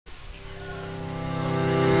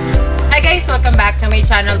welcome back to my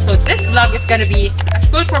channel. So this vlog is gonna be a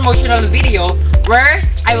school promotional video where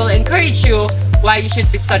I will encourage you why you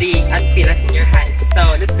should be studying at Pila Senior High.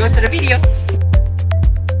 So let's go to the video.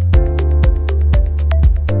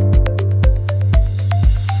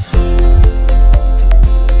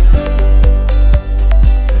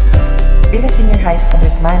 Pila Senior High School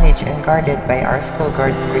is managed and guarded by our school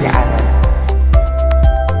guard, Kuya Alan.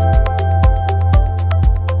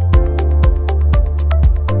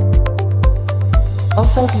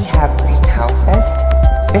 Also, we have greenhouses,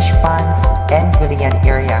 fish ponds, and Gullian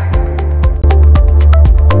area.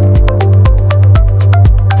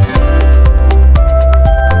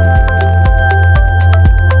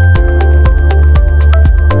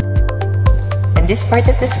 In this part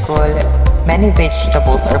of the school, many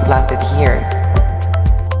vegetables are planted here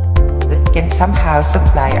that can somehow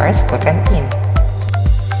supply our school canteen.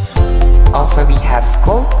 Also, we have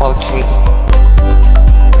school poultry.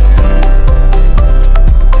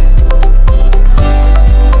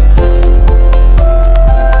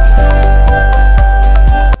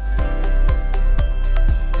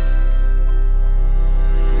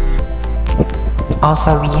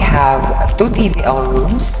 Also, we have 2 TVL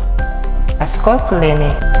rooms, a school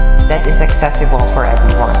clinic that is accessible for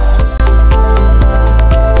everyone.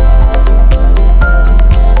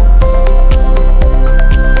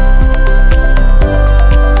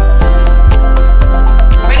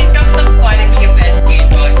 When it comes to quality of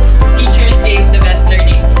education, teachers gave the best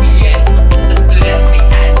learning experience the students may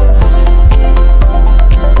have.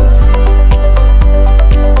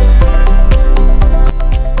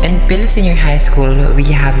 In Pila Senior High School, we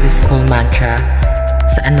have the school mantra,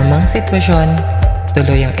 sa anumang sitwasyon,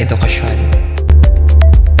 tuloy ang edukasyon.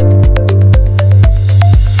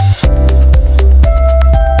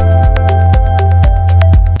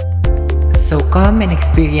 So come and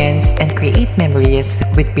experience and create memories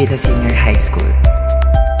with Pila Senior High School.